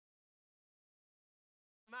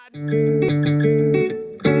Baby,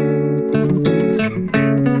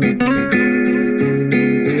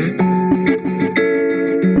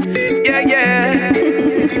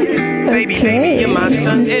 you're my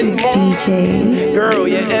sun and moon. DJ. Girl,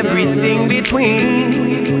 you're everything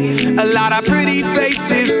between. A lot of pretty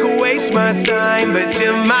faces could waste my time, but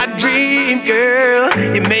you're my dream, girl.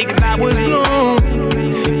 You make flowers bloom.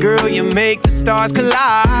 Girl, you make the stars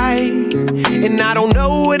collide. And I don't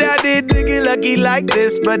know what I did to get lucky like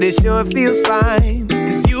this, but it sure feels fine.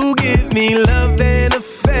 Cause you give me love and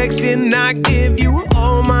affection. I give you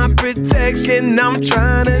all my protection. I'm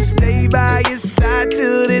tryna stay by your side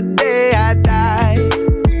till the day I die.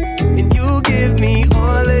 And you give me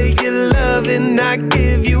all of your love, and I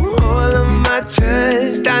give you all of my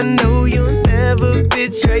trust. I know you'll never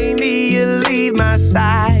betray me, you'll leave my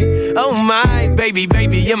side. Oh my baby,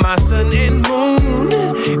 you're my sun and moon.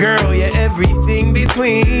 Girl, you're everything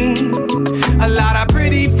between. A lot of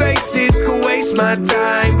pretty faces could waste my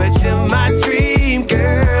time, but you're my dream,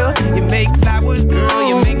 girl. You make flowers bloom,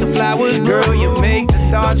 you make the flowers bloom. Girl, you make the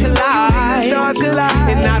stars collide.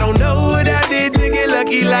 And I don't know what I did to get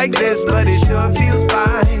lucky like this, but it sure feels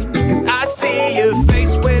fine. Cause I see your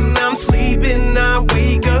face when I'm sleeping. I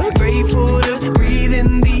wake up grateful to breathe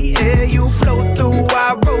in the air you float through.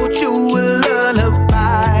 I wrote you a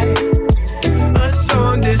lullaby, a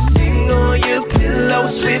song to sing on your pillow,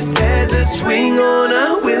 swift as a swing on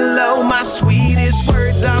a willow. My sweetest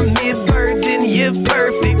words are mid-birds in your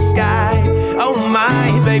perfect sky. Oh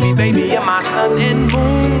my baby, you're my sun and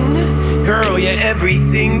moon. Girl, you're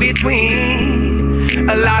everything between.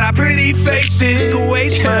 A lot of pretty faces could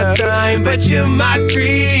waste my time, but you're my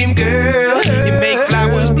dream, girl. You make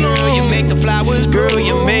flowers bloom, you make the flowers grow,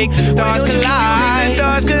 you make the stars collide.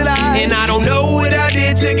 And I don't know what I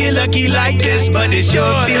did to get lucky like this, but it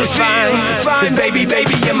sure feels fine. Cause baby,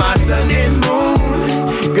 you're my sun and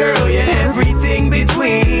moon. Girl, you're everything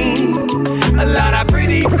between. A lot of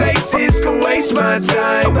pretty faces could waste my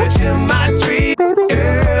time, but you're my dream,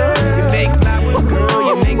 girl. You make flowers grow,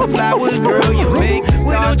 you make the flowers grow, you make the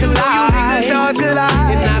stars collide.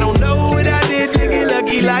 And I don't know what I did to get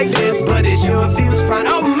lucky like this, but it sure feels fine.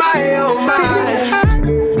 Oh my, oh my.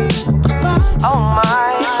 Oh my.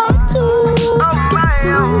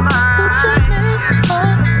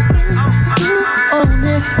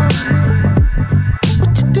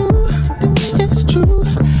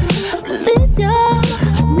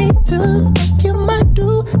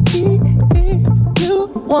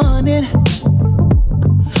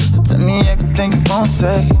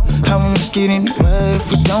 Say how we make it anyway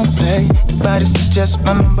if we don't play. Your body suggests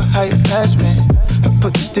my number, how you pass me. I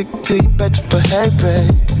put the stick to you, bet you behave,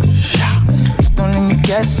 babe. Just don't leave me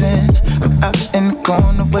guessing. I'm out in the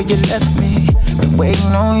corner where you left me. Been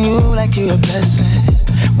waiting on you like you a blessing.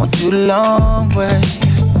 Want you the long way.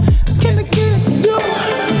 Can I get it to you?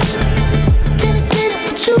 Can I get it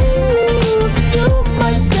to choose? You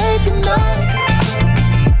might say goodnight.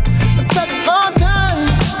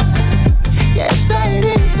 It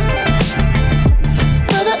is. The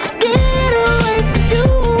further I get away from you,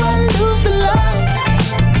 I lose the light.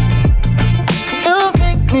 It'll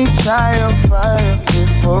make me try your fire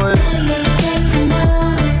before it. Let me take you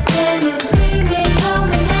now. Can you bring me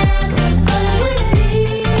home and have some fun with me?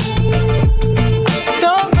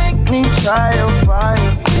 Don't make me try your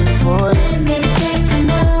fire before it. Let me take you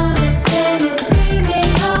now. Can you bring me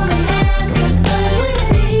home and have some fun with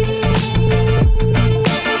me?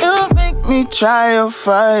 It'll make me try your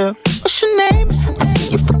fire. What's your name? I see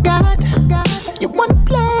you forgot. You wanna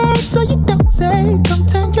play, so you don't say. Come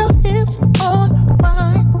turn your hips on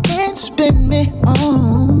right and spin me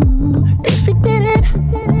on. If you didn't,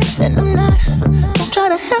 and I'm not, don't try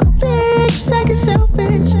to help it, 'cause I get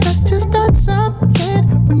selfish. Let's just start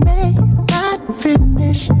something we may not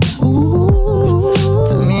finish. Ooh.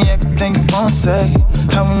 Tell me everything you won't say.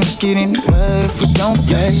 How we make it anyway if we don't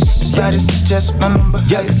play. Body suggest my number.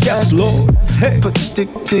 Yes, Lord. Hey. Put the stick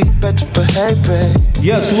to you, bet you behave, babe.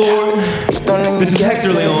 Yes, Lord. This is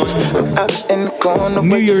Hector Leon.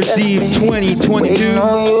 New Year's Eve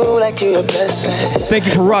 2022. Like thank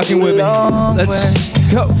you for rocking with me. Let's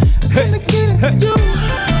go. Hey. Can I get it to you?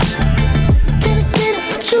 Can I get it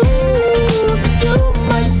to choose? You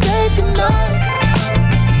might say goodnight.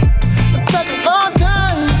 But take a long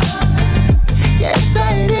time. Yes,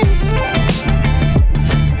 it is.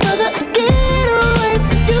 The further I get away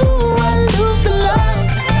from you, I lose the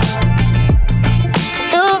light.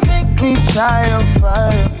 It'll make me try your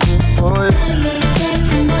fire before it. Let me take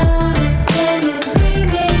you now. Can you bring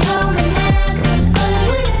me home and have some fun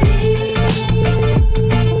with me?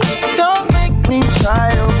 Don't make me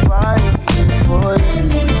try your fire before it. Let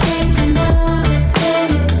me take you now. Can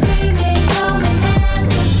you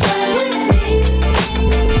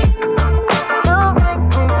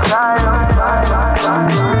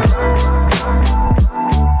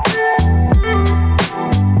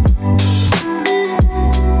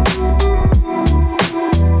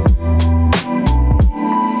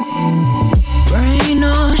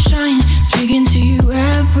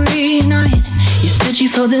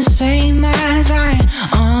the same as I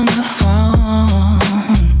on the phone.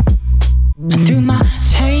 And through my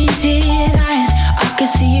tainted eyes, I can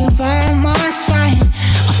see you by my side.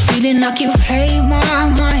 I'm feeling like you played my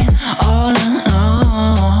mind all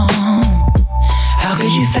along. How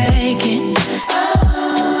could you fake it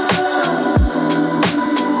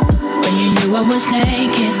when you knew I was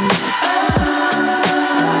naked?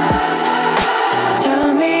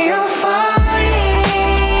 Tell me you're falling.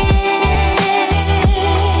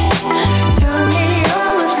 Tell me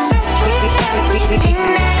you're obsessed with everything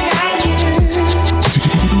that I do.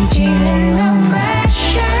 Feeling no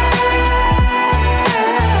pressure.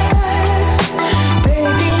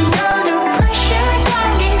 Baby, know the pressure's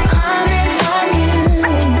only coming from you.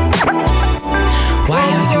 Why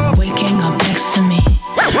are you waking up next to me?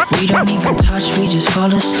 We don't even touch, we just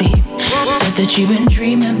fall asleep. Said that you've been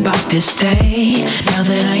dreaming about this day. Now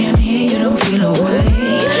that I am here, you don't feel away.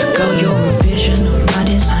 Girl, you're a vision of my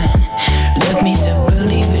design. Led me to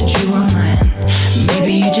believe that you are mine.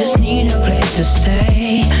 Maybe you just need a place to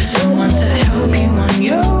stay, someone to help you on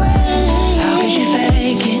your way. How could you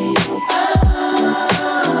fake it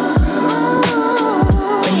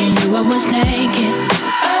when you knew I was naked?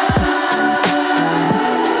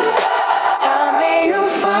 Tell me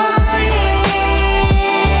you're falling.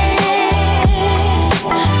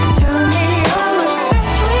 Tell me you're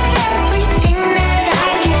obsessed with everything that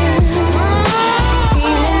I do.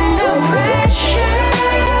 Feeling the pressure.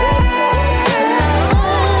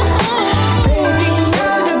 Baby,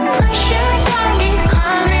 know the pressure's only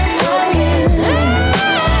coming from you.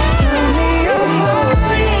 Tell me you're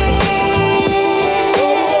falling.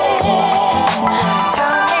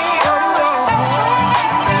 Tell me you're obsessed with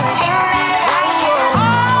everything that I do.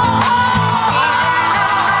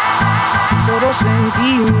 Todos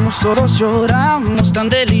sentimos, todos lloramos, tan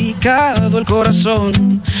delicado el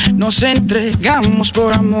corazón. Nos entregamos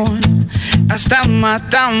por amor, hasta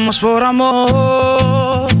matamos por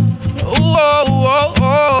amor.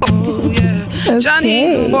 Yeah.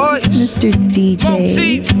 Johnny, boy. Mr.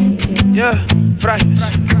 DJ. Yeah,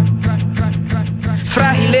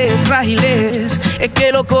 frágiles, frágiles, es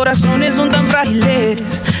que los corazones son tan frágiles.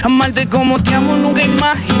 Amarte como te amo nunca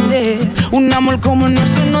imaginé. Un amor como el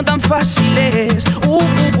nuestro no tan fáciles.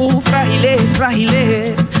 Frágiles,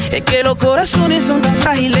 frágiles, es que los corazones son tan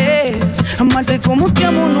frágiles. Amarte como te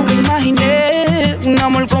amo nunca imaginé. Un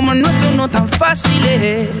amor como el nuestro no tan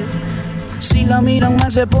fáciles. Si la miran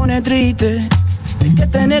mal se pone triste. Hay que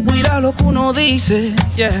tener cuidado lo que uno dice,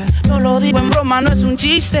 yeah. No lo digo en broma, no es un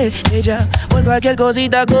chiste. Ella, por cualquier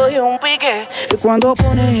cosita coge un pique. Y cuando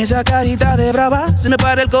pone esa carita de brava, se me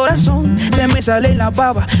para el corazón, se me sale la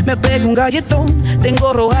baba. Me pega un galletón,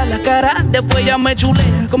 tengo roja la cara. Después ya me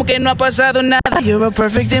chulea, como que no ha pasado nada. You're a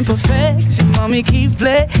perfect imperfection, mommy, keep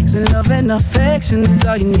flexing. Love and affection is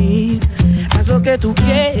all you need. Haz lo que tú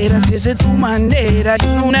quieras, si esa es tu manera.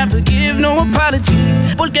 You don't have to give no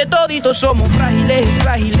apologies, porque toditos somos frágiles,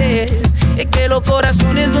 frágiles. Es que los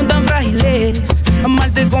corazones son tan frágiles.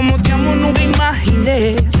 Amarte como te amo nunca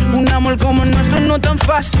imaginé. Un amor como el nuestro no tan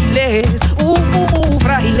fáciles.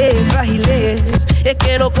 Frágiles, frágiles. Es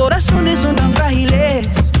que los corazones son tan frágiles.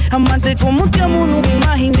 Amarte como te amo nunca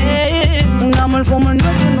imaginé. Un amor como el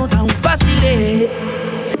nuestro no tan fáciles.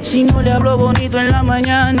 Si no le hablo bonito en la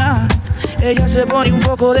mañana, ella se pone un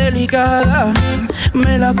poco delicada.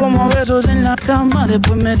 Me la como a besos en la cama.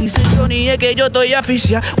 Después me dice Johnny, es que yo estoy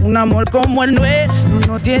asfixia. Un amor como el nuestro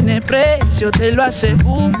no tiene precio, te lo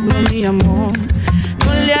aseguro, mi amor.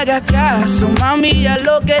 No le hagas caso, mami, a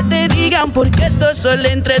lo que te digan, porque esto es solo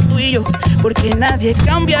entre tú y yo. Porque nadie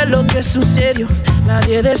cambia lo que sucedió,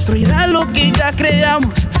 nadie destruirá lo que ya creamos.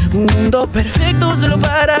 Un mundo perfecto solo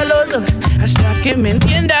para los dos. Hasta que me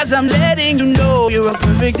entiendas, I'm letting you know you're a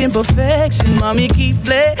perfect imperfection. Mommy, keep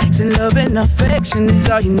flexing, love and affection is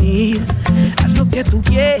all you need. Haz lo que tú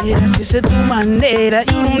quieras, esa es tu manera.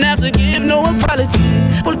 You don't have to give no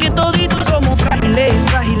apologies, porque toditos somos frágiles,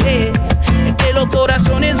 frágiles. Es que los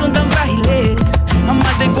corazones son tan frágiles.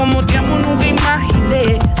 Amarte como te amo nunca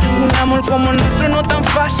imaginé. Un amor como el nuestro no tan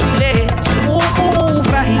fáciles.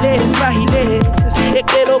 Frágiles, frágiles. Es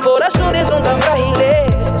que los corazones son tan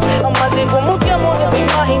frágiles. Amarte como te amo nunca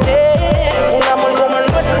imaginé. Un amor como el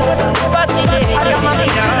nuestro no tan fáciles.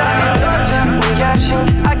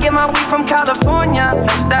 I get my weed from California,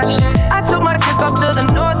 that's that shit. I took my chick up to the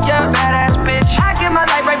north, yeah, badass bitch. I get my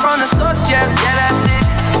light right from the source, yeah, that's it.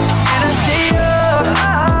 And I see you, the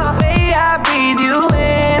way I breathe you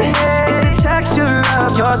in, it's the texture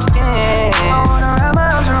of your skin. I wanna wrap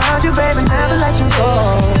my arms around you, baby, never let you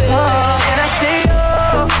go. And I see you,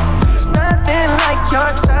 it's nothing like your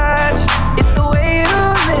touch. It's the way you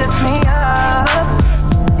lift me up.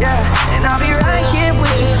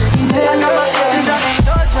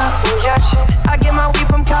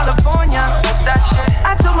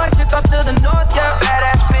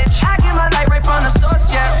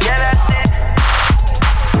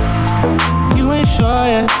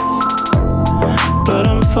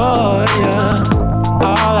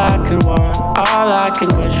 All I could want, all I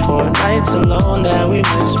could wish for. Nights alone that we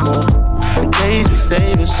miss more. The days we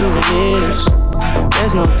save as souvenirs.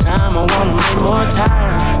 There's no time, I wanna make more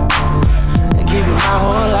time and give you my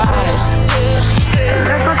whole life.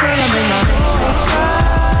 Let my girl, I'm in my heart.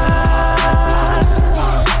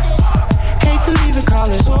 Hate to leave it, call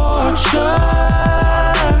it torture.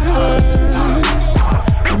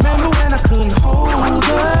 Remember when I couldn't hold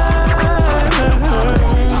her?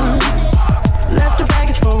 Left the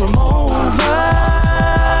baggage for a mover.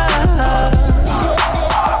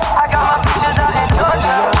 I got my pictures out in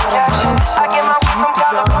Georgia. I get my weed from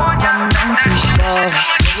California.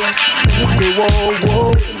 You say whoa, whoa,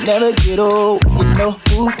 never get old. You know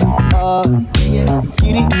who you are.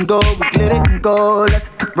 Get it and go, we let it and go. Let's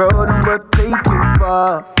hit the road and we'll take you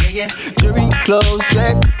far. Jury clothes,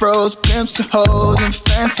 Jack froze, pimps and hoes and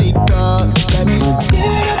fancy cars. Let me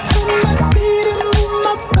get up in my seat and move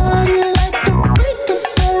my body like a freak. A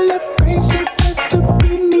celebration just to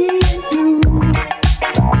be me and you.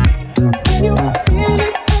 Can you feel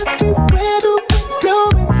it everywhere? The wind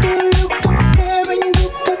blowing through your hair and you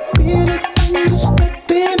can feel it when you step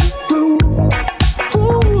in the room.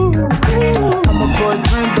 Ooh. I'ma pour a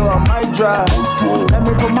drink or I might drive. Let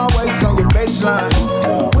me put my waist on your baseline.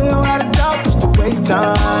 We don't gotta talk just to waste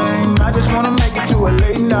time. I just wanna make it to a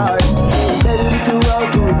late night. Baby, we can roll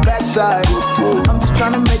through the backside. I'm just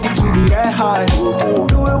tryna make it to be that high.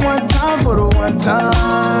 Do it one time for the one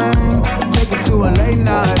time. Let's take it to a late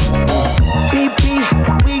night. BP,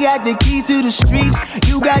 we got the keys to the streets.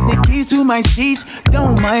 You got the keys to my sheets.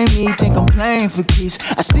 Don't mind me, think I'm playing for keys.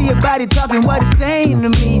 I see your body talking what it's saying to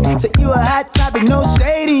me. Say you a hot topic, no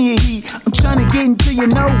shade in your heat. I'm tryna get into you,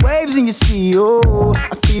 no waves in your sea. Oh,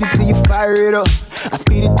 I feed it till you fire it up. I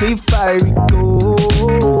feed it till you fire it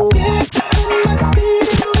go. Get in my seat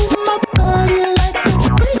and move my body like a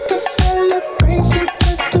freak. A celebration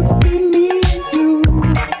just to be me and you.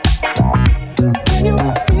 Can you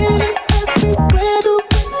feel it everywhere? The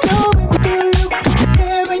wind blowing through your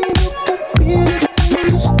hair and you can feel it when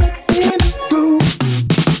you step in the room.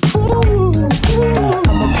 Ooh.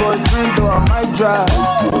 I'ma pour a drink or I might drive.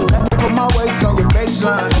 Let me put my waist on your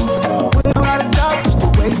baseline. We don't gotta talk just to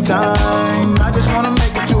waste time. I just wanna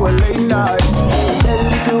make it to a late night. Baby,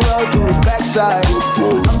 we can roll through the backside.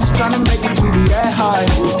 I'm just tryna make it to be that high.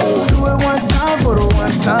 Do it one time for the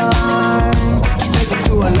one time. Take it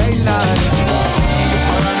to a late night.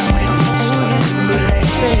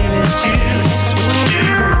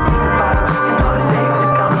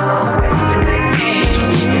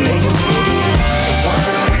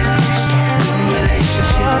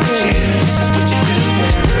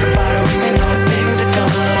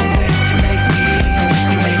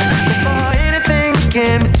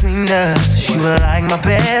 In between us, you were like my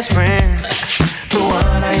best friend. The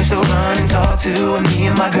one I used to run and talk to when me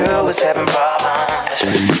and my girl was having problems.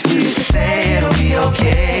 You used to say it'll be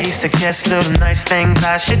okay, suggest little nice things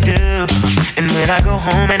I should do. And when I go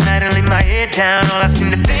home at night and lay my head down, all I seem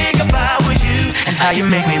to think about was you and how you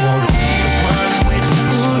make me wanna be the one with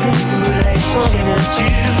you. Relationship with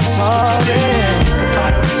you, think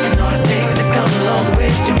about it and all the things that come along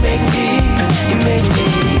with you. You make me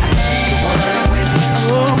the one.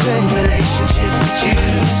 Relationship with you,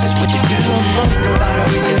 this is what you do. About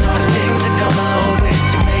everything, all the things that come along with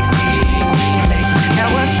you. Make me.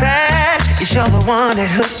 Now what's bad is you're the one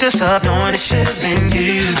that hooked us up, knowing it should have been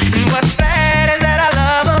you. And what's sad is that I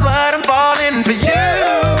love her, but I'm falling for you.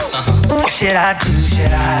 What should I do?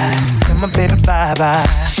 Should I tell my baby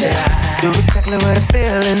bye-bye? Should I do exactly what I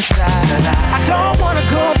feel inside? I don't wanna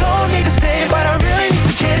go, don't need to stay, but I really need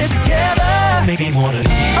to get it together. Make me wanna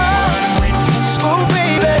leave. Oh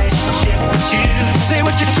baby, relationship with you. Say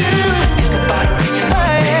what you do. Think about it and all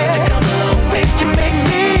the things that come along with you. Make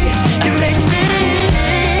me.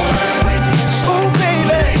 Oh baby,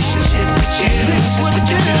 relationship with you. This is what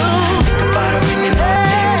you do. Think about it and all the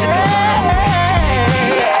things that come along with you.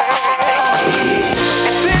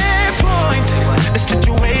 At this point, the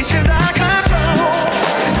situation's out of control.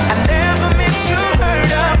 I never meant to hurt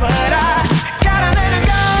her, but I gotta let her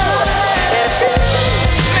go.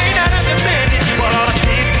 May not understand it. What all the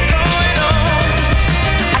things going on?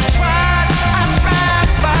 I tried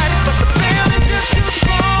to fight it, but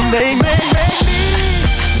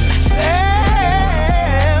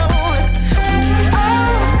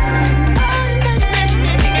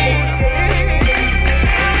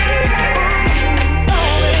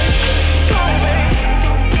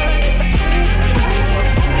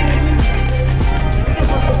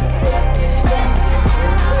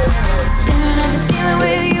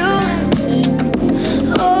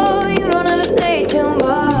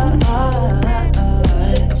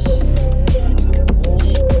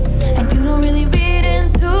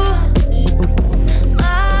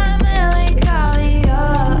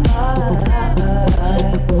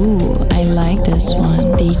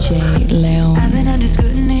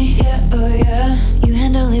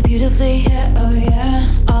deeply. Yeah, oh yeah.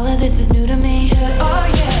 All of this is new to me. Yeah, oh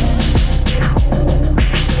yeah.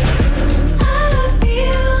 I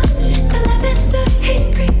feel the lavender haze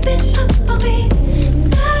creeping up on me.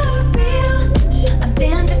 So real. I'm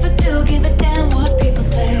damned if I do give a damn what people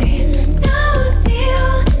say. No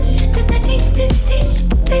deal. The 1950s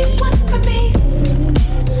they want from me.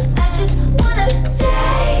 I just wanna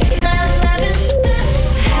stay. That lavender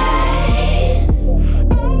haze.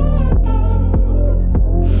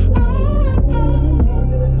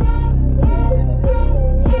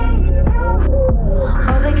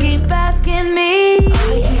 Oh, they keep asking me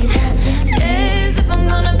is if I'm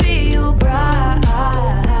gonna be your bride.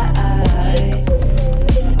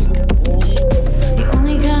 The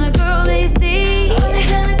only kind of girl they see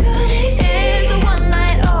is a one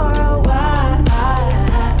night or a wife.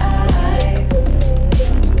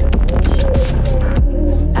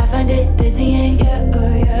 I find it dizzying, yeah,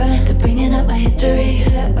 oh yeah. They're bringing up my history,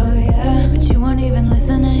 yeah, oh yeah. But you weren't even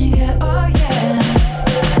listening, yeah, oh yeah.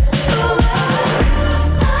 Ooh,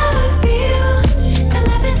 I feel the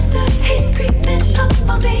lavender haze creeping up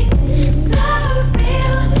on me. So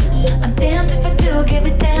real. I'm damned if I do give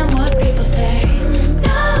a damn what people say.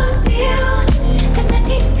 No deal. The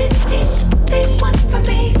 1950s they want from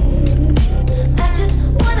me. I just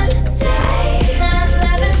wanna stay. That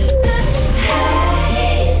lavender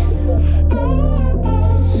haze.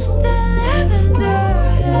 The lavender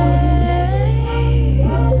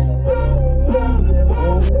haze.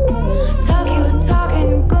 Talk your talk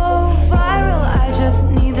and go viral. I just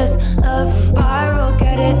need this love spiral.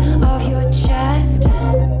 Get it off your chest.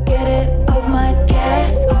 Get it off my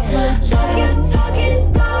desk. Talk your talk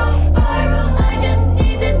and go viral. I just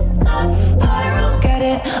need this love spiral. Get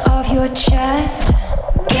it off your chest.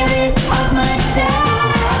 Get it off my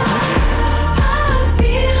desk. I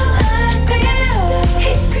feel the lavender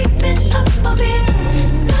haze creeping up on me.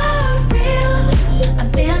 So real. I'm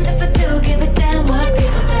damned if I do give a damn what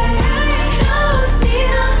people say. No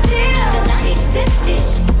deal. The 1950s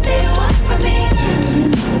they want from me.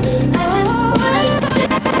 I just wanna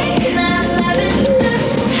stay in that lavender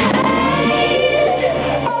haze.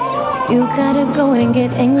 You gotta go and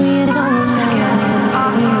get angry at all of my eyes.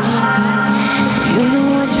 You know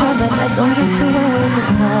I try, but I don't do too well with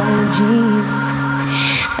apologies.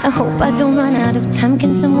 I hope I don't run out of time.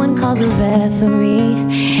 Can someone call the referee?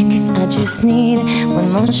 'Cause I just need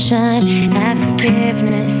one more shot at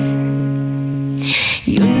forgiveness.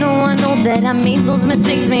 You know that I made those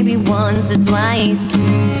mistakes maybe once or twice.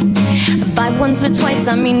 By once or twice,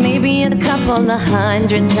 I mean maybe a couple of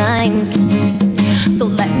 100 times. So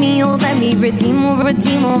let me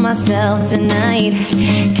redeem all myself tonight.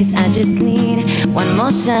 'Cause I just need one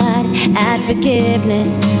more shot at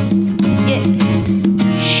forgiveness. Yeah.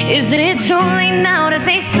 Is it too late now to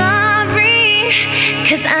say sorry?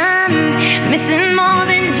 'Cause I'm missing more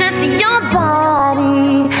than just your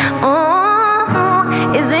body. Oh,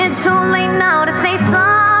 is it too late now to say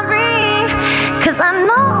sorry? 'Cause I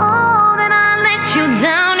know that I let you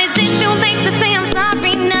down. Is it too late to say I'm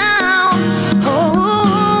sorry now?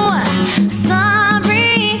 Oh,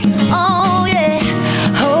 sorry. Oh, yeah.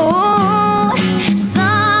 Oh,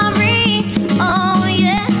 sorry. Oh,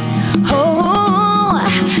 yeah. Oh,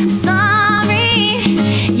 sorry.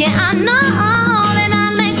 Yeah, I know that I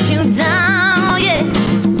let you down. Yeah.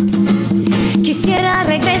 Quisiera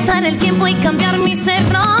regresar el tiempo y cambiar mis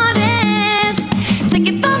errores. Sé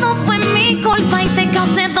que todo fue mi culpa y te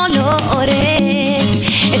causé dolores.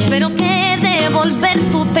 Espero que devolver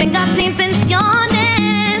tú tengas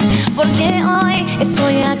intenciones, porque hoy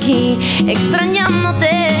estoy aquí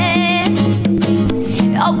extrañándote.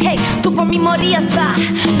 Ok, tú por mí morías, va.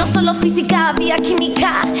 No solo física, había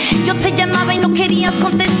química. Yo te llamaba y no querías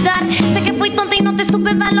contestar. Sé que fui tonta y no te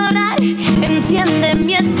supe valorar. Entiende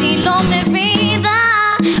mi estilo de vida.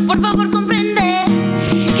 Por favor, comprende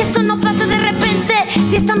que esto no pasa de repente.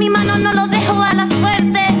 Si está en mi mano, no lo dejo a la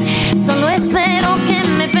suerte. Solo espero que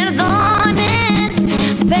me perdones,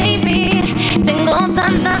 baby. Tengo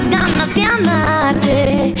tantas ganas de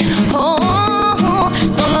amarte. Oh,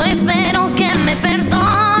 solo espero que me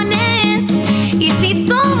perdones. Y si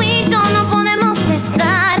tú y yo no podemos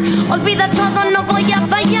estar, olvida todo, no voy a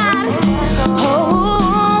fallar.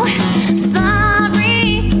 Oh,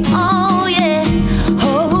 sorry. Oh, yeah.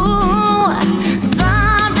 Oh,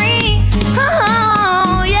 sorry.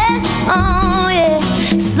 Oh, yeah. Oh, yeah.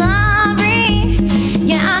 Sorry.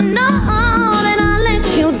 Yeah, I know that I let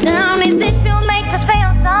you down. Is it too late to say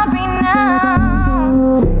I'm sorry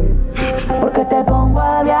now? Porque te pongo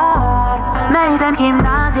a viajar, me dicen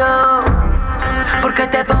gimnasio. Porque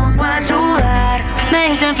te pongo a sudar, me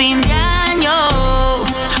dicen fin de año.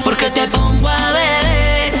 Porque te pongo a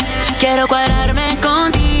beber, Quiero cuadrarme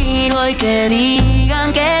contigo y que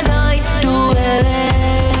digan que soy tu bebé.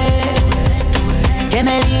 Que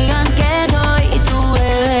me digan que soy tu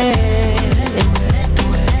bebé.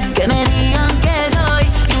 Que me digan que soy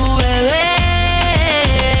tu bebé.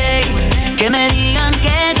 Que me digan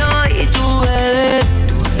que soy tu bebé.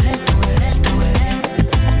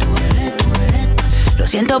 Lo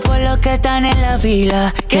siento por los que están en la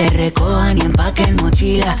fila, que recojan y empaquen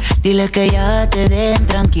mochila. Dile que ya te den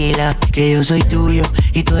tranquila, que yo soy tuyo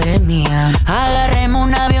y tú eres mía. Agarremos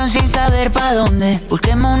un avión sin saber pa' dónde,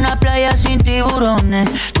 busquemos una playa sin tiburones,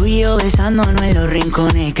 tú y yo besándonos en los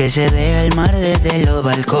rincones, que se vea el mar desde los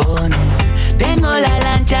balcones. Tengo la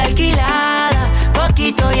lancha alquilada,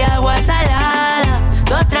 poquito y agua salada,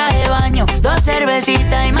 2 trajes de baño, 2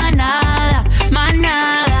 cervecitas y más nada, más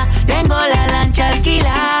nada. Tengo la lancha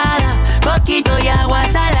alquilada, poquito y agua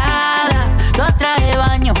salada, 2 trajes de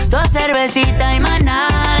baño, 2 cervecitas y más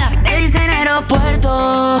nada. Me dicen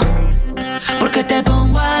aeropuerto, porque te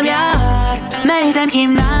pongo a viajar. Me dicen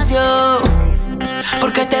gimnasio,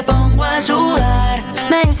 porque te pongo a sudar.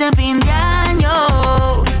 Me dicen fin de año,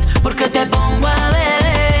 porque te pongo a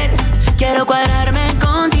beber. Quiero cuadrarme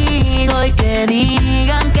contigo y que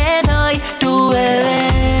digan que soy tu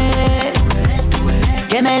bebé.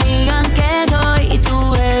 Que me digan que soy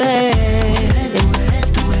tu bebé.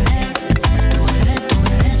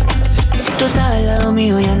 Y si tú estás al lado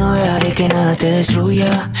mío, ya no dejaré que nada te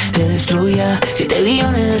destruya, te destruya. 7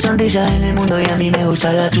 billones de sonrisas en el mundo y a mí me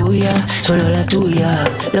gusta la tuya, solo la tuya.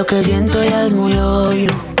 Lo que siento ya es muy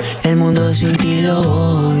obvio, el mundo sin ti lo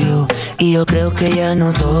odio. Y yo creo que ya es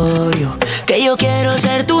notorio que yo quiero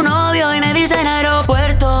ser tu novio. Y me dicen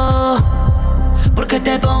aeropuerto, porque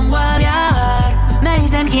te pongo a viajar. Me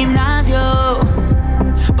dicen gimnasio,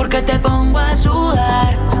 porque te pongo a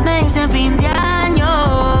sudar. Me dicen fin de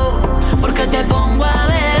año, porque te pongo a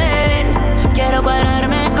beber. Quiero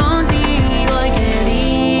cuadrarme contigo y que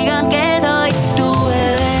digan que soy tu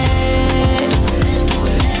bebé.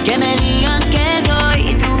 Que me digan que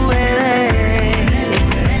soy tu bebé.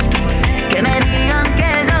 Que me digan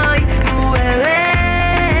que soy tu bebé.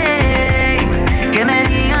 Que me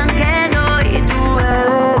digan que soy tu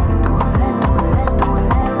bebé.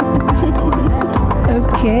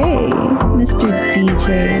 Okay, Mr. DJ.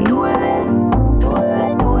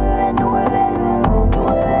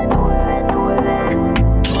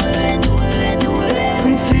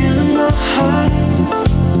 I'm feeling my heart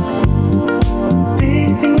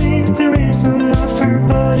beating with the rhythm of her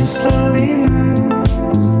body slowly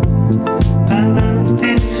moves. I love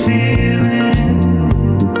this feeling.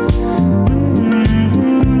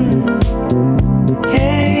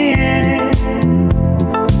 Yeah, yeah.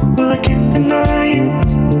 Well, I can't deny it.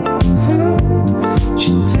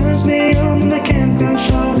 She turns me on, I can't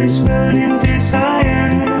control this burning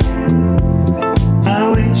desire. I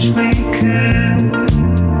wish we could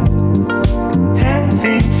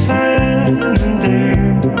having fun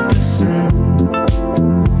under the sun.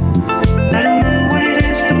 I don't know what it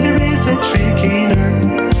is, but there is a trick in her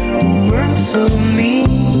who works on me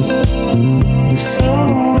so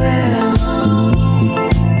well,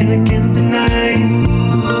 and I can't deny it.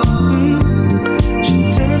 She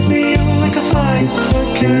turns me on like a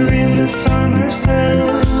firecracker in the summer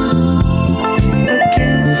sun. I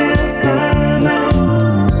can feel my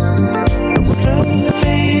mind slowly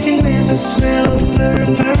fading with the smell of her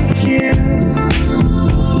perfume.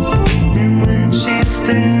 And when she's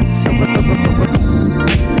dancing,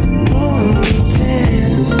 oh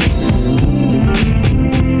damn,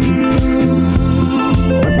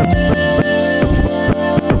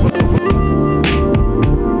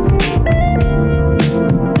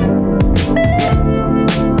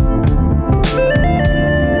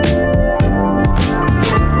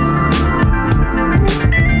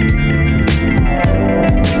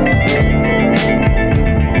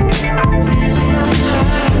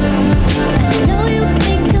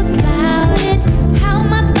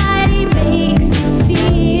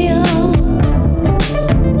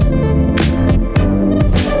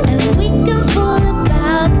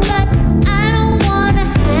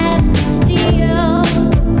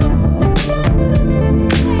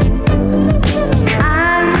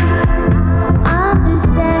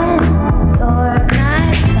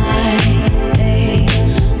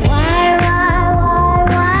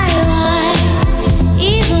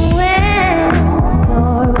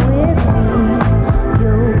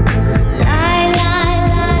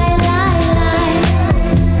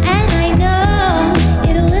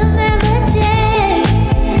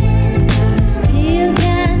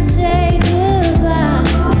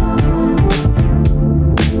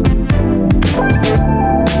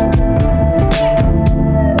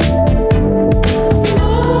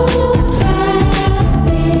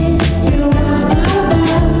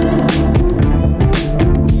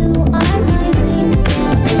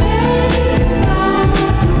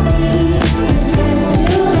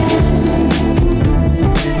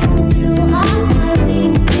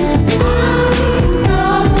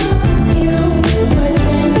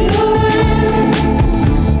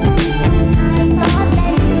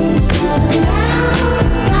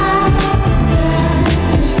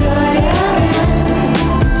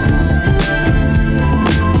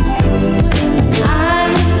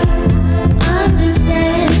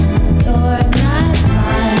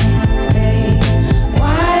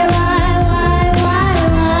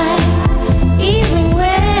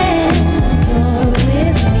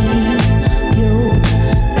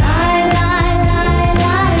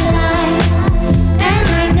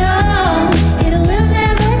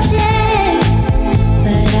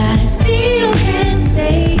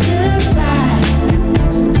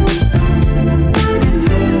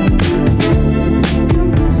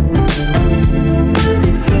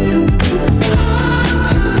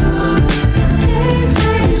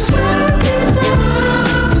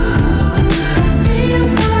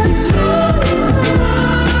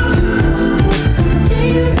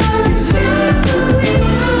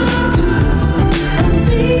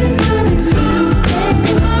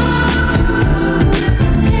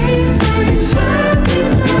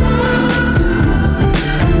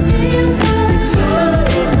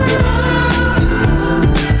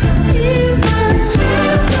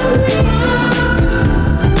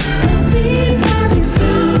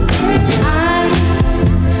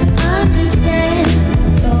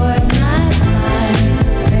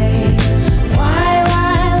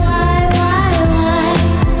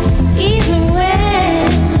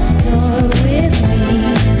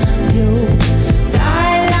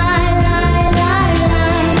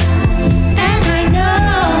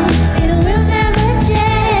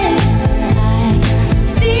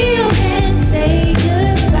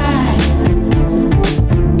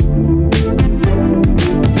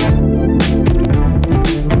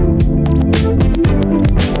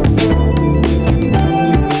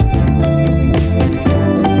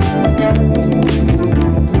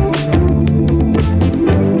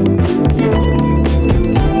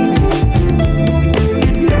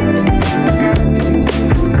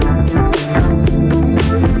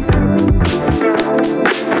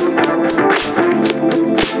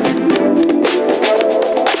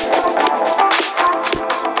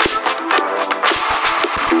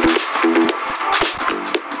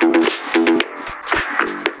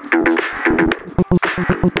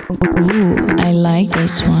 Ooh, I like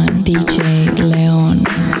this one. DJ Leon.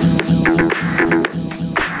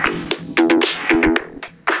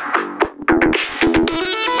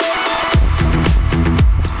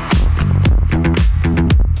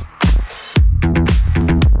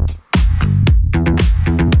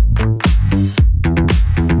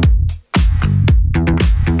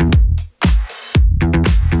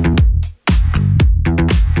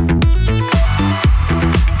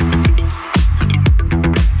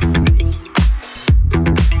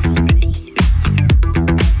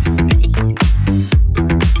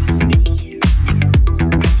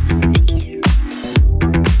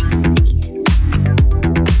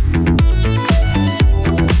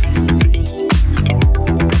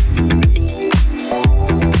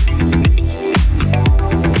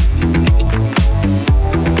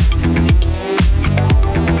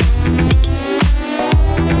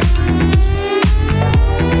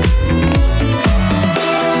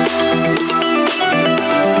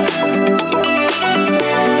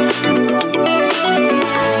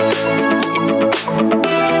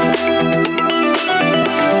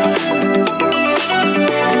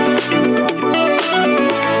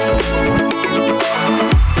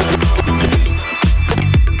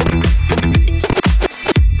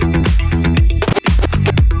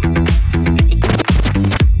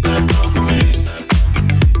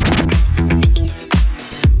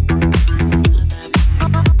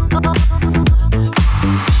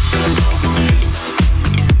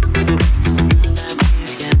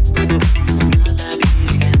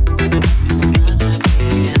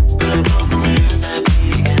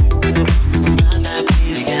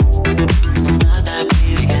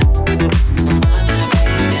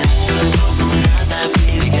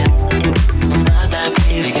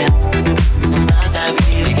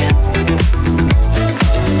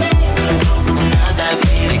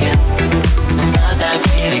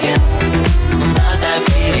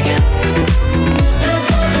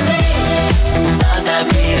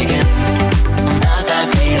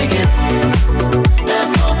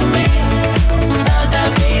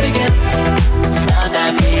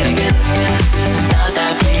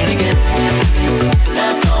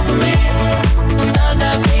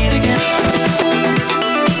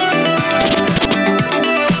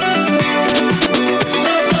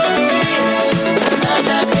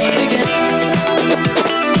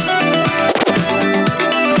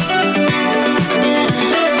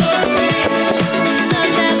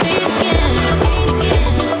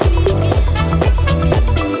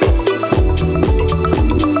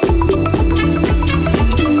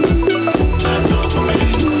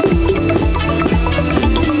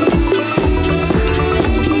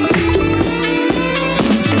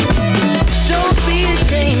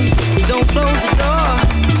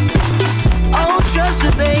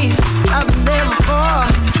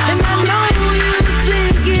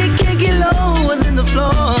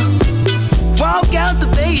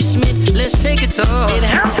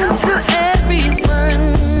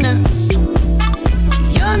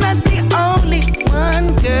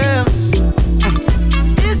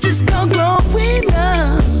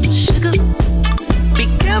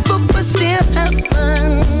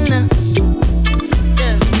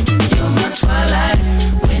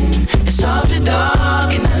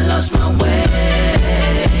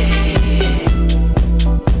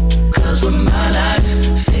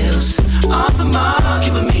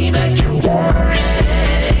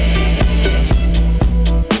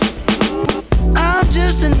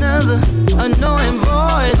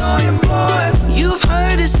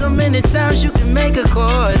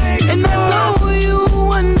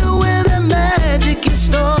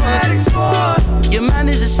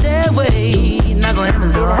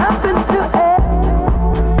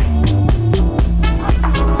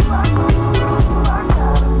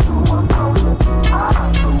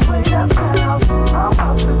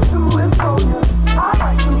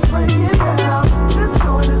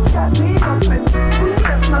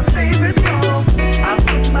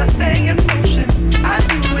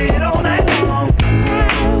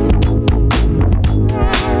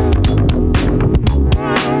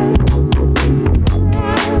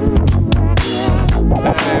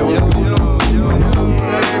 Hey, what's going on?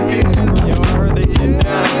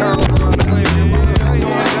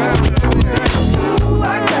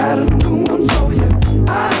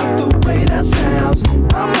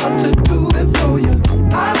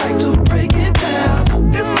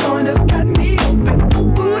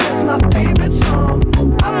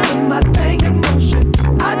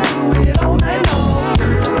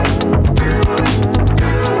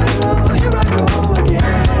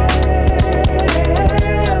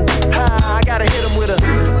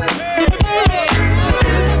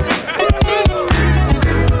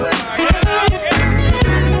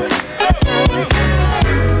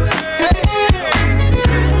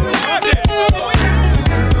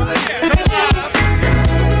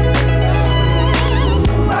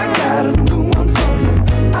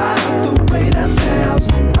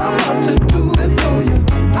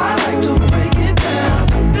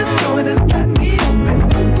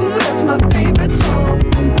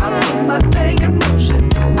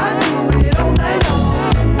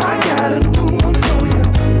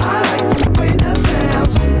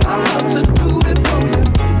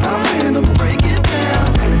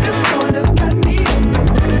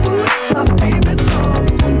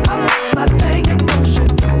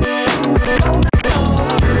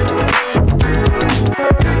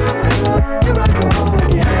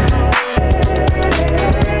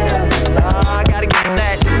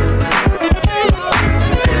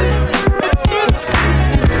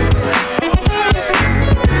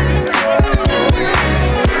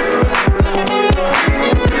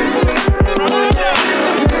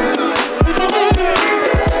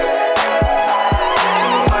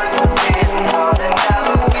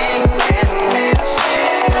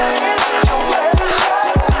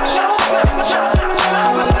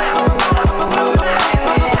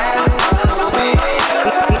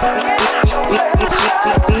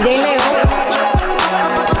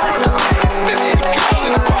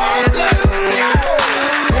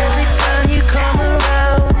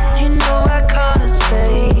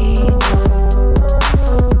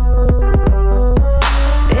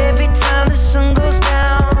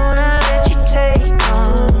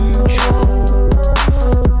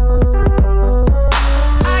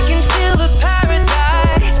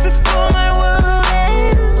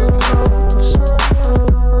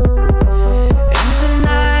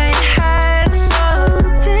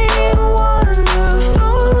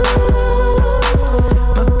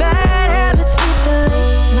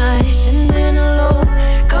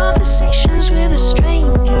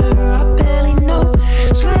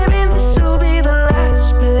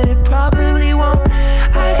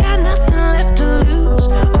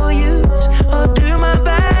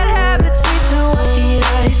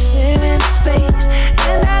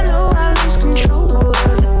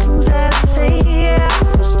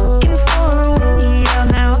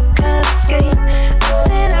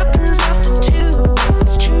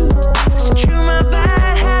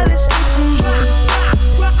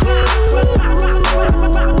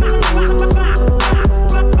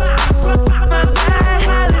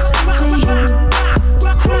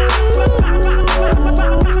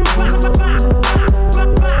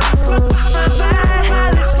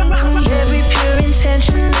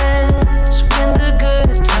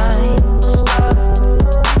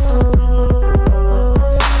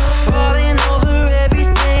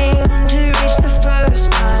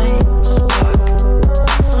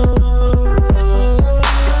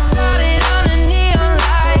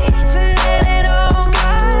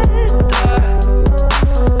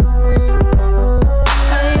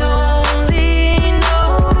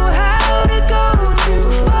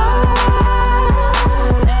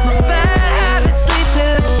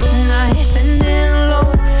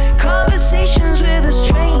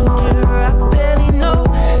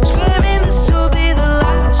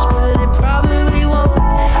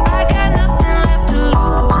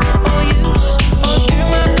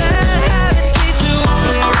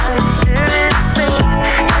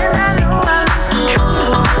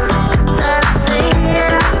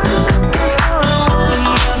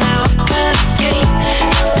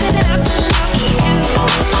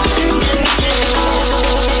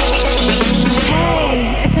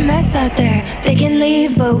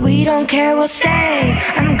 care, well stay.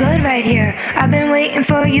 I'm good right here. I've been waiting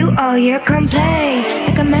for you all year. Come play,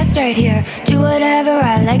 make a mess right here. Do whatever,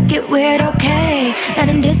 I like it weird, okay. Let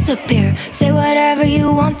him disappear. Say whatever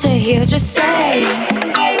you want to hear, just say.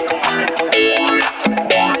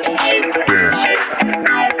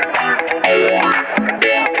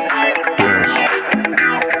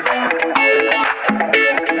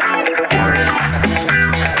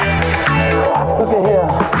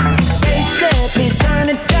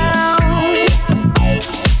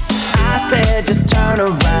 Just turn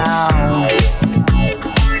around.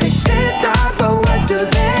 They say stop, but what do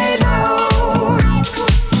they know?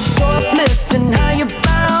 So uplifting how you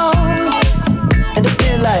bounce, and it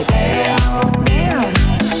feel like damn, damn.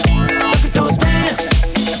 Look at those pants,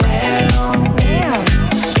 damn, damn.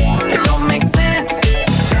 It don't make sense,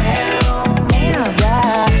 damn, damn.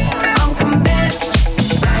 Yeah, I'm convinced,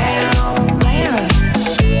 damn, damn.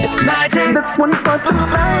 It's magic, that's one for the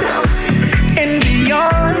night and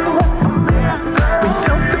beyond.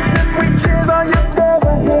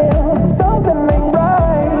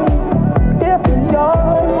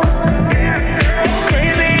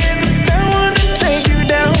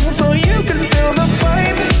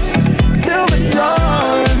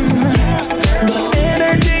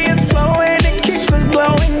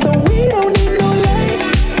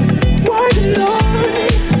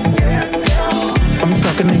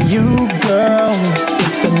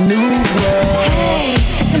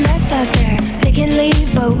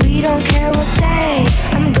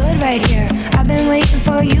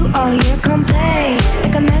 All year, come play,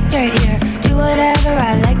 make a mess right here. Do whatever,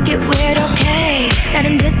 I like it weird, okay. Let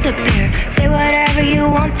him disappear. Say whatever you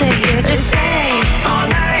want to hear, just say. All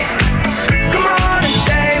night, come on and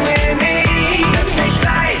stay with me. Let's take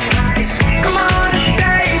flight. Come on and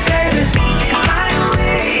stay, baby.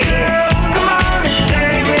 Finally, come on and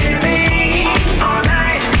stay with me. All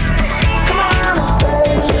night, come on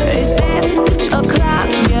and stay. It's 8 o'clock,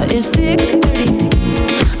 yeah, it's thick 30.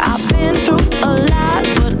 I've been through a lot,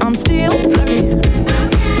 but I'm still flirty.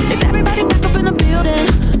 Is everybody back up in the building?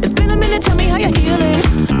 It's been a minute, tell me how you're healing.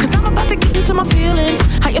 Cause I'm about to get into my feelings.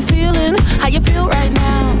 How you feeling? How you feel right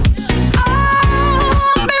now?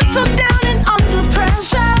 Oh, I've been so down and under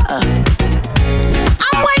pressure.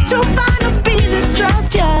 I'm way too fine to be this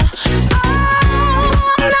stressed, yeah.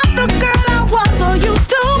 Oh, I'm not the girl I was or used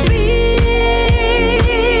to be.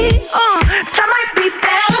 That might be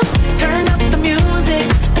better. Turn up the music.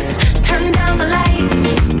 Turn down the lights.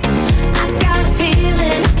 I got a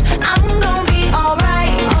feeling I'm gonna be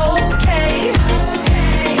alright, okay.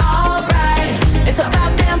 Alright, it's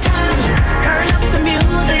about damn time. Turn up the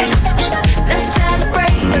music. Let's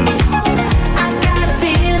celebrate. I got a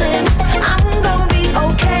feeling I'm gonna be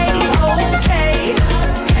okay.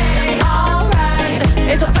 Alright,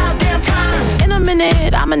 it's about damn time. In a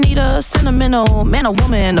minute, I'ma need a sentimental man or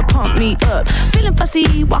woman to pump me up. Feeling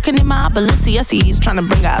fussy, walking in my Balenciennes, trying to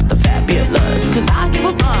bring out the fabulous. Cause I give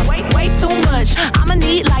a fuck, way too much. I'ma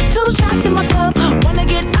need like 2 shots in my cup. Wanna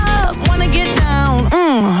get up, wanna get down.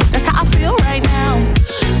 That's how I feel right now.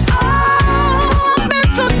 Oh, I've been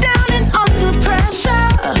so down and under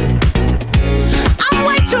pressure. I'm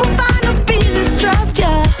way too fine to be this stressed,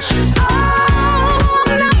 yeah. Oh,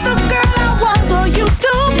 I'm not the girl I was or used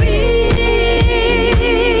to be.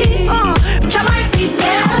 But I might be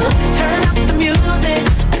better. Turn up the music.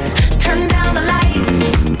 Turn down the lights.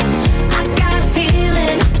 I got a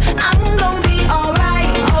feeling I'm gonna be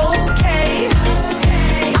alright, okay.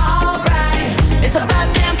 Alright, it's about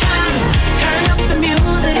damn time. Turn up the music.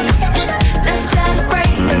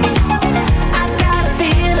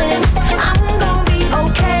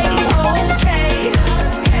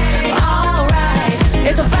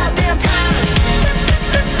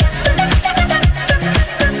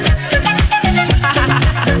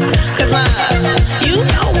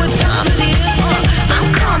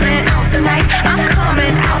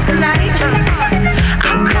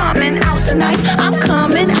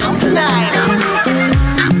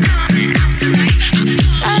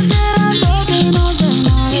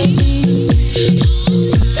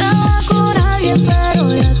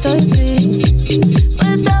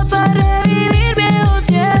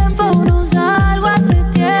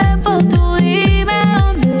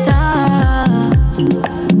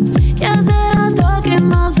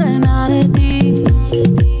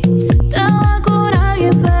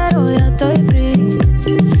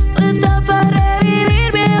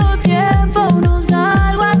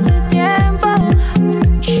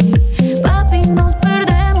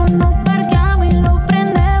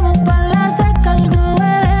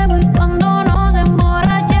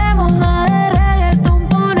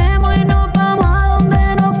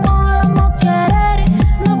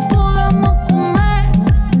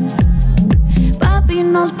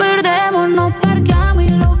 nos perdemos, nos parqueamos y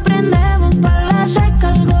lo prendemos. Pa' la seca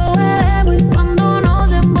algo bebemos y cuando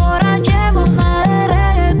nos emborrachemos, nada de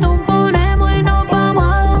reggaetón ponemos y nos vamos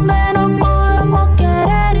a donde nos podemos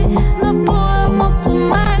querer y nos podemos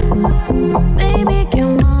comer. Baby, ¿qué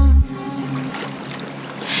más?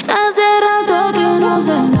 Hace rato que no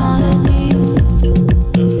sé nada de ti.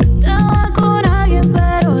 Estaba con alguien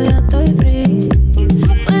pero ya estoy free.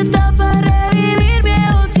 Puesta para revivir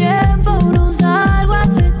viejo tiempo. No salgo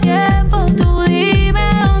hace tiempo. Tú dime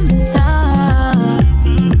dónde estás.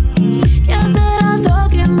 Y hace rato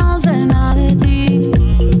que no sé nada de ti.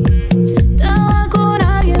 Estaba con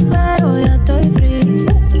alguien pero ya estoy free.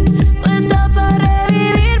 Puesta para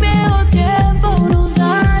revivir viejo tiempo. No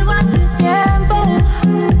salgo hace tiempo.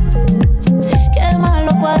 Qué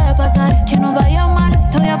malo puede pasar, que nos vaya mal,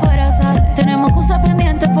 estoy a por azar. Tenemos cosas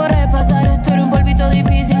pendientes por repasar. Esto era un polvito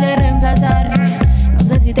difícil de reemplazar. No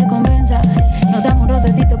sé si te convenza, nos damos un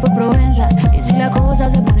rocecito por Provenza. Y si la cosa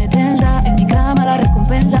se pone tensa, en mi cama la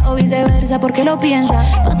recompensa o viceversa, ¿por qué lo piensas?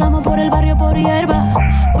 Pasamos por el barrio por hierba,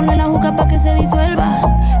 ponle la juca pa' que se disuelva.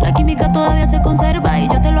 La química todavía se conserva y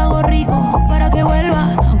yo te lo hago rico para que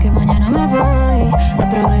vuelva. Aunque mañana me voy,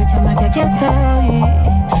 aprovechame que aquí estoy.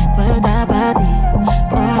 Puesta pa' ti,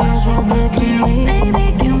 por eso te escribí.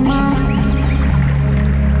 Baby, ¿qué más?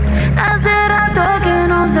 Hace rato que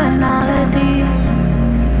no sé nada de ti.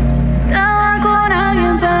 Estaba con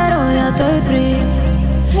alguien pero ya estoy free.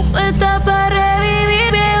 Puesta para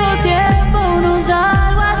revivir viejo tiempo. No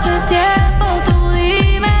salgo hace tiempo. Tú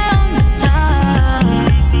dime dónde estás.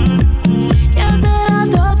 Y hace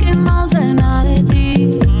rato que no sé nada de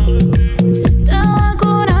ti. Estaba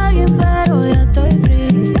con alguien pero ya estoy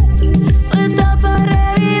free. Puesta para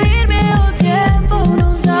revivir viejo tiempo.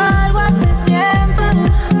 No salgo hace tiempo.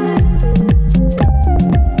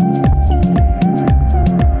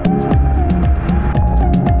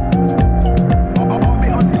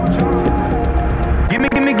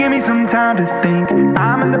 Give me some time to think.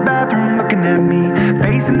 I'm in the bathroom looking at me.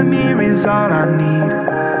 Facing the mirror is all I need.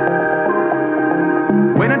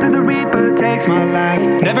 Wait until the Reaper takes my life.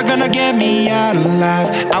 Never gonna get me out alive.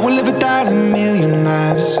 I will live 1,000,000,000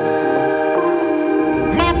 lives.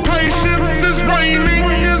 My patience is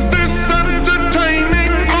waning. Is this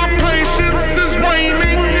entertaining? My patience is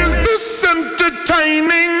waning. Is this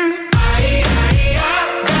entertaining?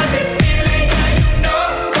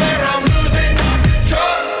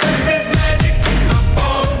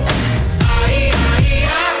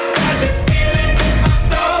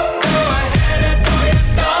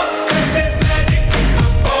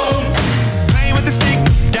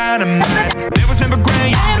 There was never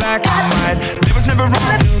gray, black and white. There was never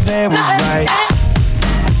wrong till there was right.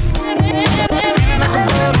 Feeling like a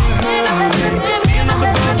bubble hurling, seeing all the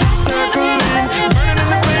vultures circling, burning in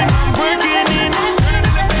the flame I'm working in, turning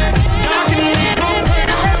in the bed it's darkening. My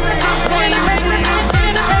patience is waning. Is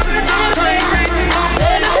this entertaining? My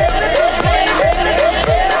patience is waning. Is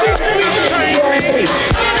this entertaining?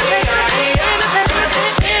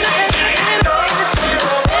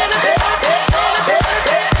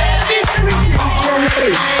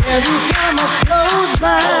 Every time I close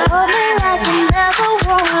my eyes, hold me like you never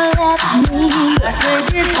wanna let me. I can't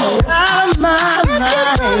get you out of my mind. If you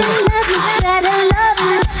couldn't let me stand and love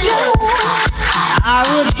you, I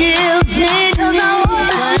would give anything to last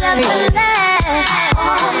all night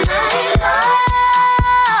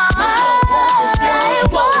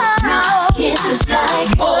long. Kisses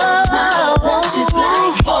like touches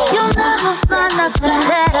like you'll never find nothing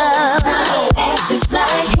better. Kisses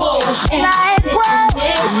like what?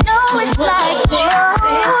 No, it's like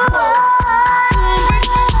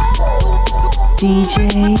DJ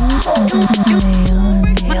Leon.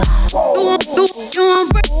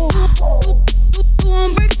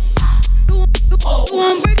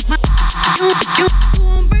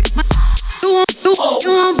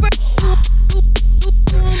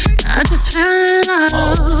 I just fell in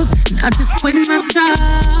love, I just quit my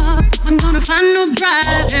job. I'm gonna find no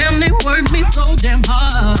drive, damn they work me so damn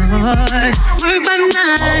hard. Work by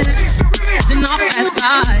night, then off past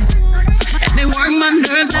 5. And they work my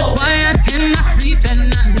nerves, that's why I cannot sleep at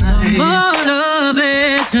night. Motivation,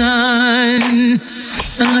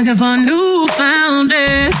 so I'm looking for a new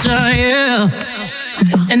foundation, yeah.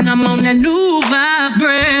 And I'm on that new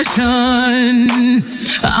vibration.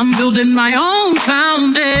 I'm building my own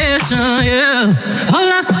foundation, yeah.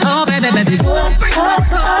 Hold up, oh baby, baby. You won't break my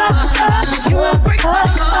soul. You won't break my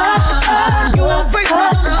soul. You won't break my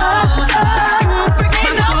soul. You won't break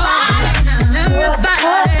my soul.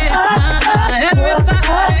 Everybody,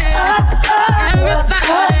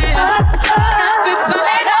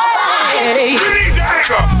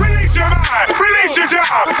 Release your mind, release your job.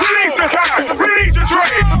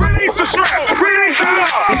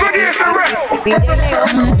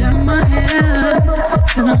 I'm down my head,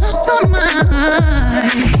 cause I lost my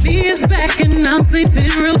mind. B is back and I'm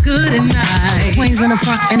sleeping real good at night. Wings in the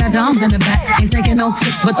front and the doms in the back. Ain't taking no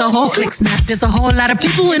pics, but the whole click snap. There's a whole lot of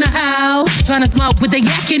people in the house trying to smoke with the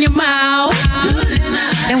yak in your mouth.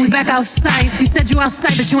 Then we back outside. You said you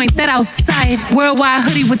outside, but you ain't that outside. Worldwide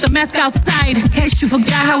hoodie with the mask outside. In case you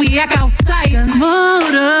forgot how we act outside.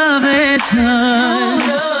 Motivation.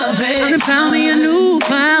 I found me a new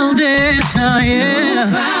foundation.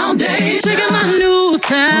 Yeah. Checking my new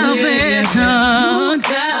salvation.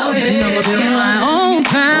 And I'ma build my own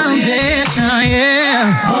foundation.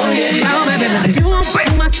 Yeah. Oh, baby, you won't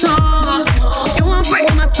break my soul. You won't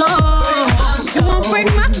break my soul. You won't break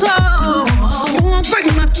my soul. You won't break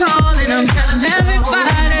my soul. And I'm telling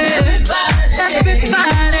everybody, everybody,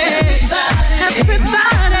 everybody,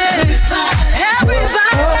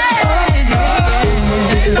 everybody.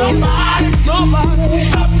 Nobody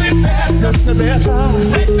loves me better.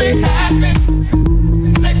 Makes me happy.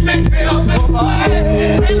 Makes me feel good.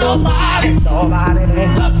 Ain't nobody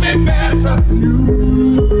loves me better than you.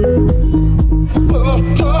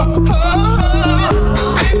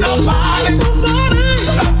 Ain't nobody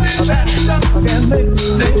loves me better.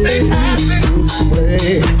 Makes me happy.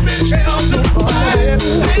 Makes me feel good.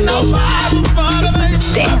 Ain't nobody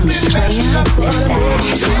Stand, we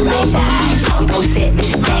gon' set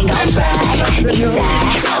this thing off right. East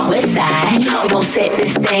side, west side, we gon' set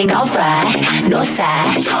this thing off right. North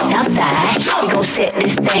side, south side, we gon' set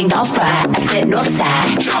this thing off right. I said north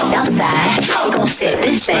side, south side, we gon' set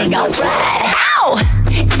this thing off right. Ow!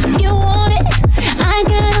 If you want it, I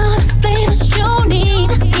got all the flavors you need.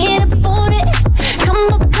 Get up on it, come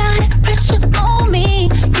apply that pressure on me.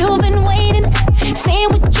 You've been waiting, say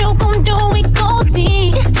what you gon' do, we gon'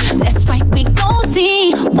 see. That's right, we gon'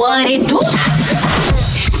 see what it do.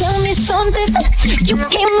 Tell me something, you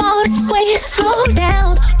came all this way to slow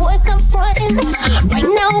down. What's up frontin'? Right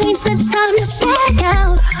now ain't the time to back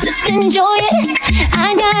out. Just enjoy it,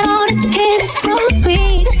 I got all this candy so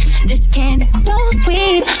sweet. This candy so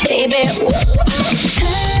sweet, baby.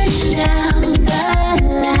 Turn down the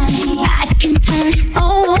light, I can turn it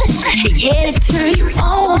on. Yeah, turn you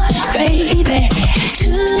on, baby.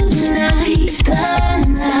 Tonight's the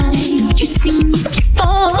night. You see me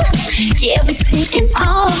fall. Yeah, we're taking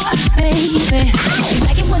off, baby. You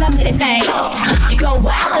like it when I'm in the thing. You go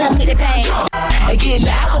wild when I'm in the thing. I get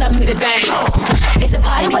loud when I'm in the thing. It's a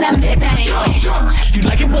party when I'm in the thing. You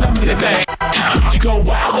like it when I'm in the thing. You go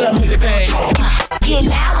wild when I'm in the thing. Get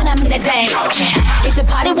loud when I'm in the thing. It's a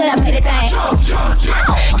party when I'm in the thing.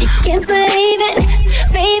 You can't believe it,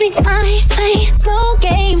 baby. I ain't playing no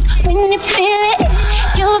games. When you feel it,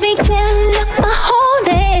 you'll be tearing up my whole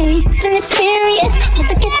day. It's an experience.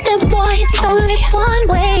 Once I get the boy, it's only one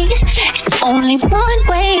way. It's only one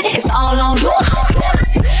way. It's all on you.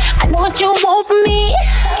 I know what you want from me.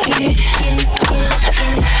 Get it, get it, get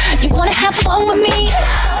it. You wanna have fun with me?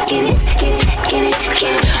 Get it, get it, get it,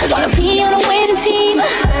 get it. I wanna be on a winning team.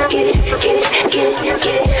 Get it, get it, get it,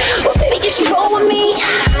 get it. Well, baby, you should roll with me.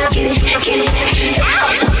 Get it, get it, get it.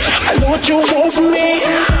 I know what you want from me.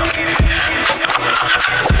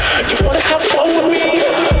 You wanna have fun with me?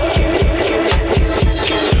 I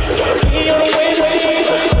wanna be on a winning team.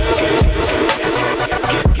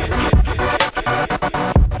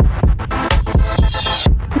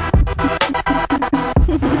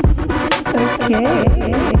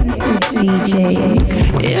 DJ.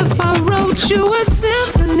 If I wrote you a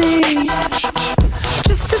symphony,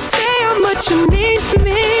 just to say how much you mean to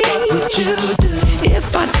me, what would you do?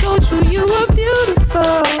 If I told you you were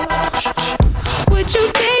beautiful, would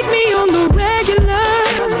you date me on the regular?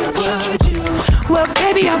 Tell me, would you? Well,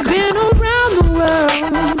 baby, I've been around the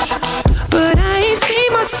world, but I ain't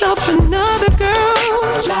seen myself another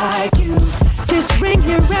girl like you. This ring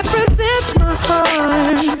here represents my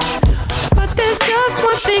heart, but there's just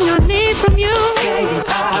one thing I need from you. Say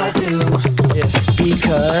I do, yeah.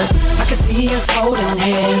 Because I can see us holding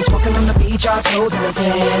hands, walking on the beach, our toes in the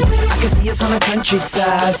sand. I can see us on the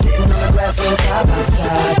countryside, sitting on the grassland side by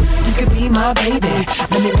side. You could be my baby,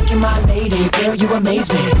 let me make you my lady. Girl, you amaze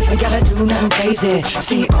me, ain't gotta do nothing crazy.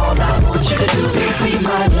 See, all I want you to do is be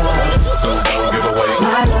my love. So don't give away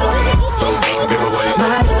my love. So don't give away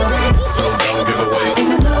my love. So don't give away.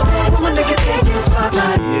 Ain't another woman that can take your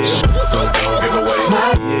spotlight. Yeah. So don't give away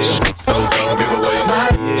my love. So don't give away my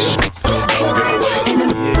love. So don't give away. Ain't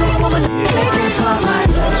another woman that can take your spotlight.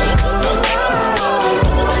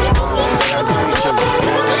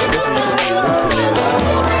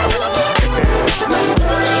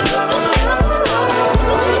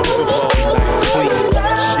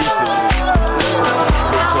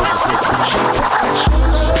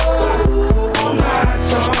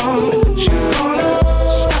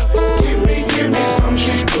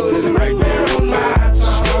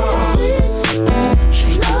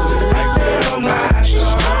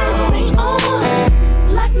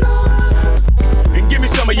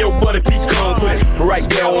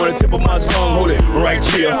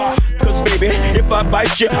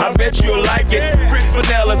 you, I bet you'll like it. French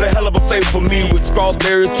vanilla is a hell of a flavor for me, with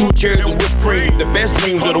strawberries, 2 cherries, and whipped cream. The best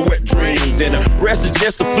dreams are the wet dreams, and the rest is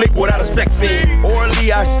just a flick without a sex scene.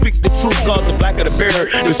 Orally, I speak the truth, cause the blacker the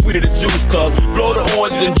berry, the sweeter the juice. Cause Florida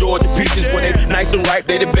oranges and Georgia peaches, when they nice and ripe,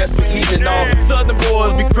 they the best for eating. All Southern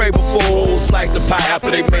boys be craving for old slice of pie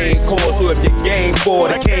after they main course. So if you game for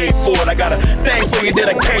it, I came for it. I got a thing for you that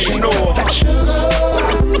I can't ignore.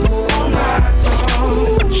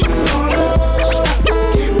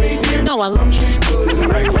 No, I love you.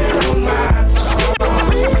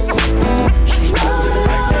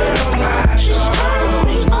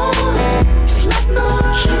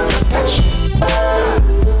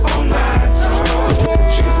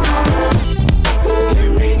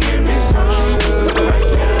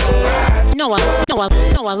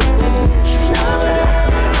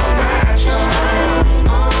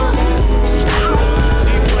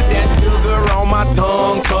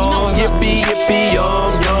 Yippee, yippee, yum,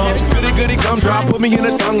 yum. Goody, goody, come drop, put me in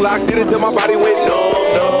a tongue lock. Did it till my body went numb,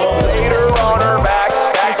 numb. Later on her back,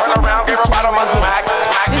 turn around, give her bottom of the smack.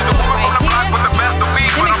 She's the woman from the block with the best of weed.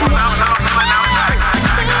 When I'm downtown, feeling outside.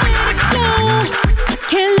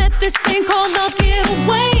 Can't let this thing called love get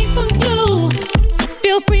away from you.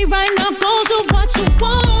 Feel free right now, go do what you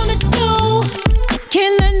wanna do.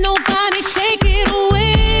 Can't let nobody take it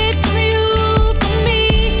away from you, from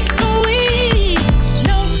me, from we.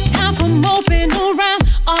 No time for moping around,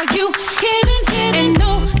 are you kidding? Ain't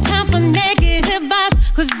no time for negative vibes,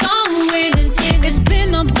 cause I'm winning. It's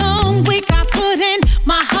been a long week, I put in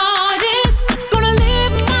my hardest. Gonna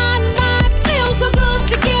live my life, feels so good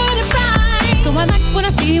to get it right. So I like what I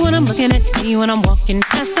see when I'm looking at me, when I'm walking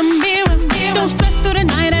past the mirror. Don't stress through the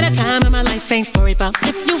night at a time in my life, ain't worried about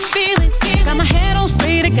if you feel it. Got my head on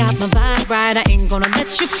straight, I got my vibe right, I ain't gonna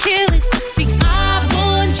let you kill it. See, I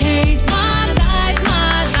wouldn't change my life,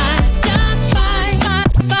 just bye, bye,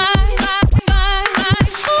 bye, bye, bye, bye,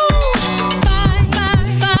 ooh, bye, bye,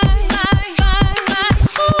 bye, bye, bye, bye,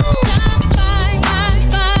 ooh, just bye, bye,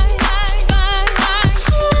 bye, bye, bye, bye,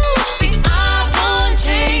 ooh. See, I wouldn't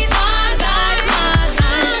change my life,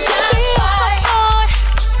 just bye.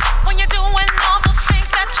 When you're doing all the things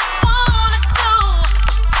that you wanna do,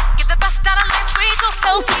 get the best out of life, treat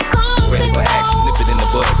yourself to something. Ready for action, nip it in the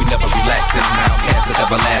bud, we never relaxing. Outcast is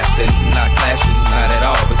everlasting, not clashing, not at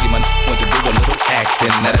all. But see my want to do a little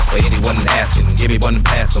acting. Now that's for anyone asking. Give me one to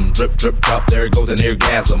pass them. Drip, drip, drop, there it goes an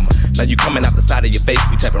orgasm. Now you coming out the side of your face,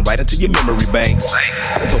 we tapping right into your memory banks.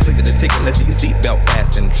 So click at the ticket, let's see your seatbelt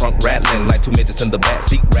fasten. Trunk rattling like 2 midgets in the back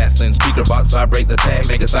seat wrestling. Speaker box vibrate the tag,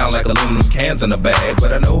 make it sound like aluminum cans in a bag.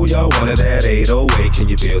 But I know y'all wanted that 808, can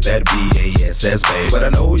you feel that BASS bass? But I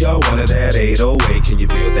know y'all wanted that 808, can you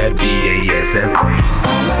feel that BASS bass?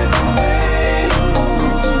 All night away.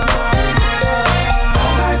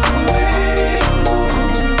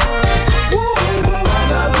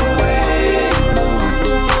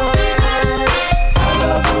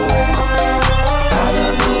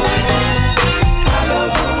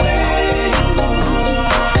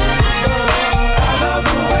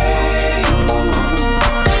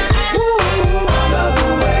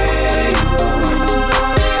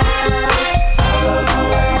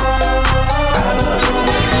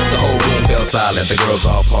 Silent, the girls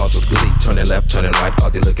all paused with glee. Turning left, turning right,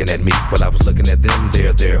 thought they looking at me. But I was looking at them,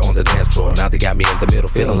 they're there on the dance floor. Now they got me in the middle,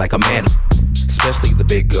 feeling like a man. Especially the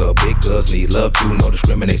big girls need love too, no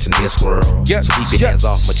discrimination in squirrel. Yes, so keep your hands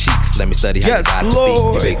off my cheeks, let me study how you got to be.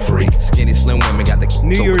 You big freak, skinny slim women got the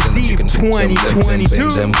New Year's Eve 2022.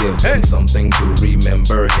 Them, give them something to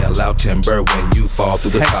remember. Hell out timber when you fall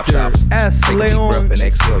through the top shop. S. Take a deep Leon, breath and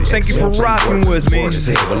exhale. thank you for rocking with me.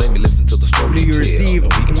 Well, let me listen to the story. New Year's Eve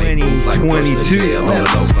 2022.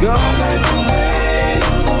 Let's go.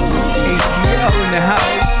 ATL in the house.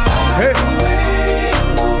 Hey.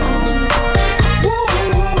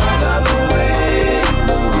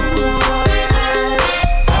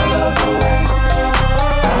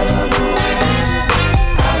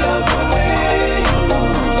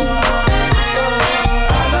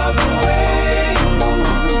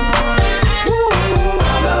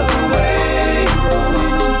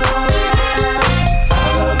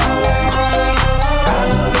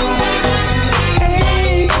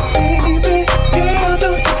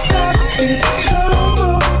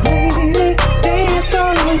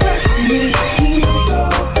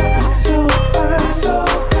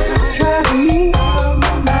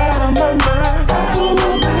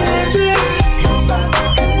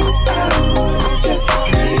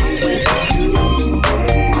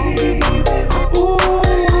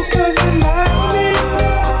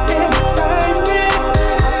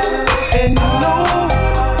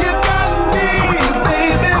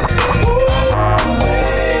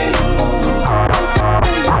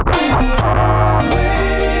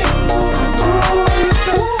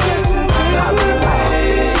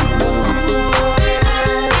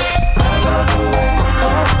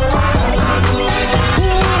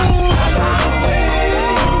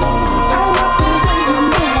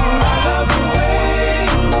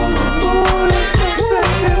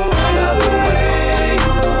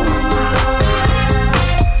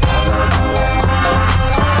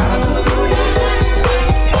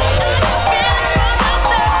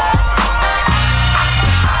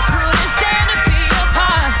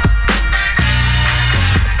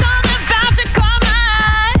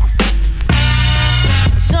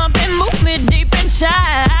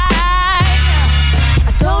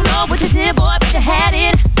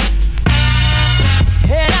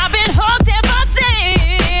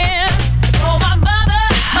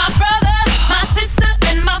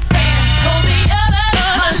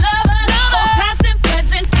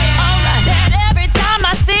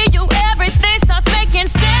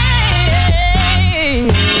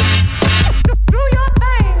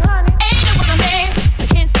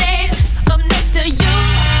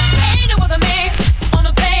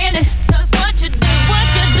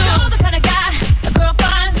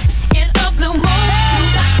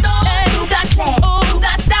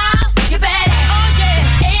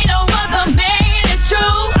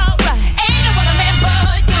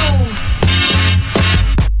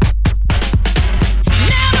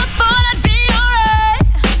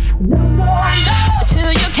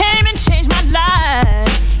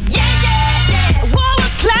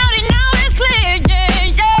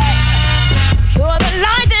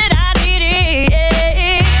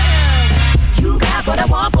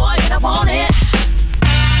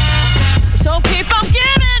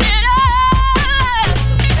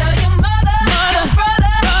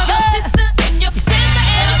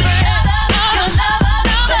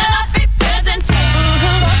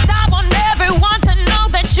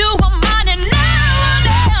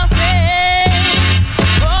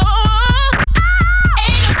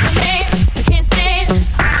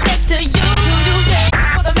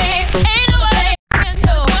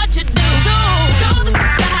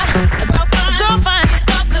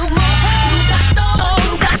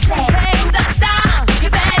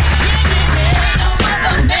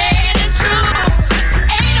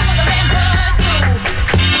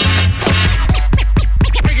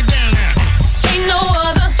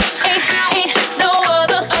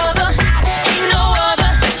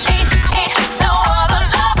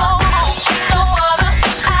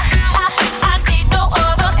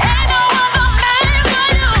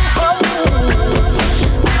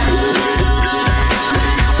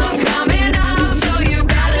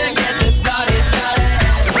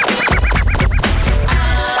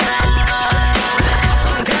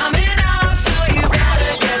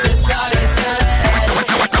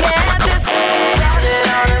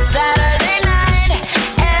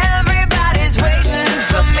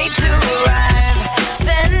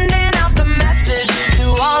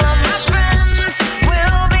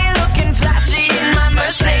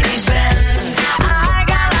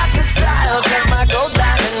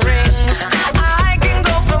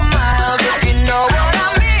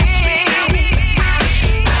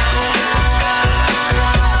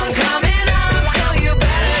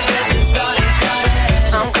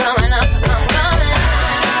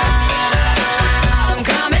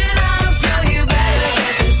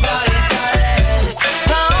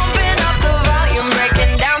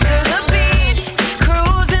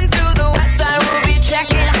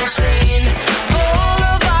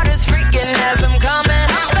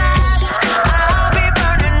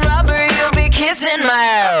 in my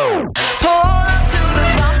hair. Pull up to the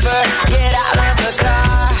bumper, get out of the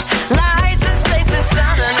car. License plate is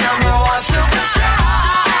stunning, number one superstar.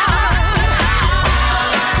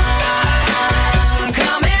 I'm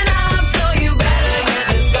coming up, so you better get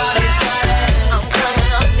this party started. I'm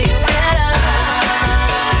coming up, so you better.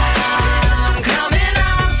 I'm coming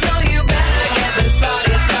up, so you better get this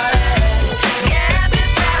party started. Get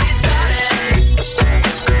this party started.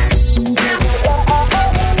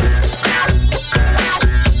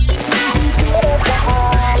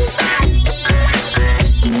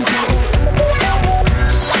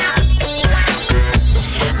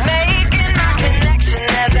 Making my connection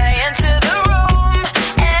as I enter the room.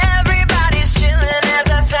 Everybody's chilling as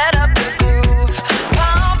I set up the groove.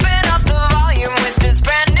 Pumping up the volume with this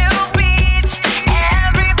brand new beat.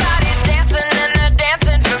 Everybody's dancing and they're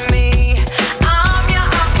dancing for me. I'm your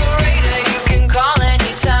operator, you can call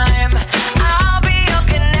anytime. I'll be your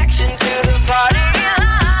connection to the party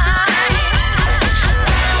line.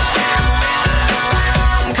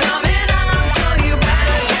 I'm coming up, so you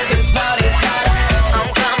better get this party started. I'm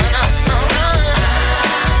coming up, I'm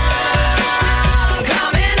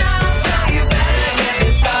coming up, so you better get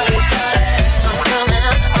this party started. I'm coming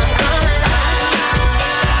up, I'm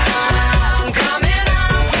coming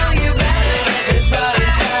up, so you better get this party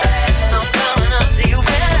started. I'm coming up, so you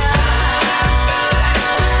better.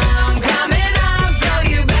 I'm coming up, so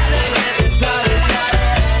you better get this party started.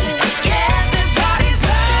 Get this party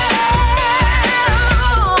started.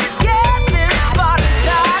 Get this party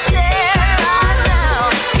started right now.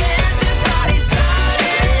 Get this party started.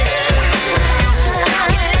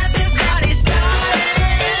 Get this party started.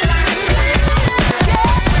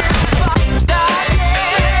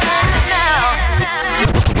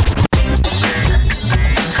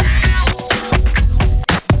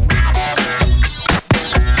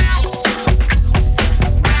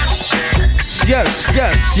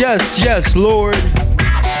 Yes, Lord.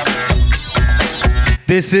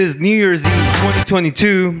 This is New Year's Eve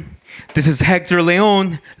 2022. This is Hector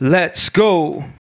Leon. Let's go.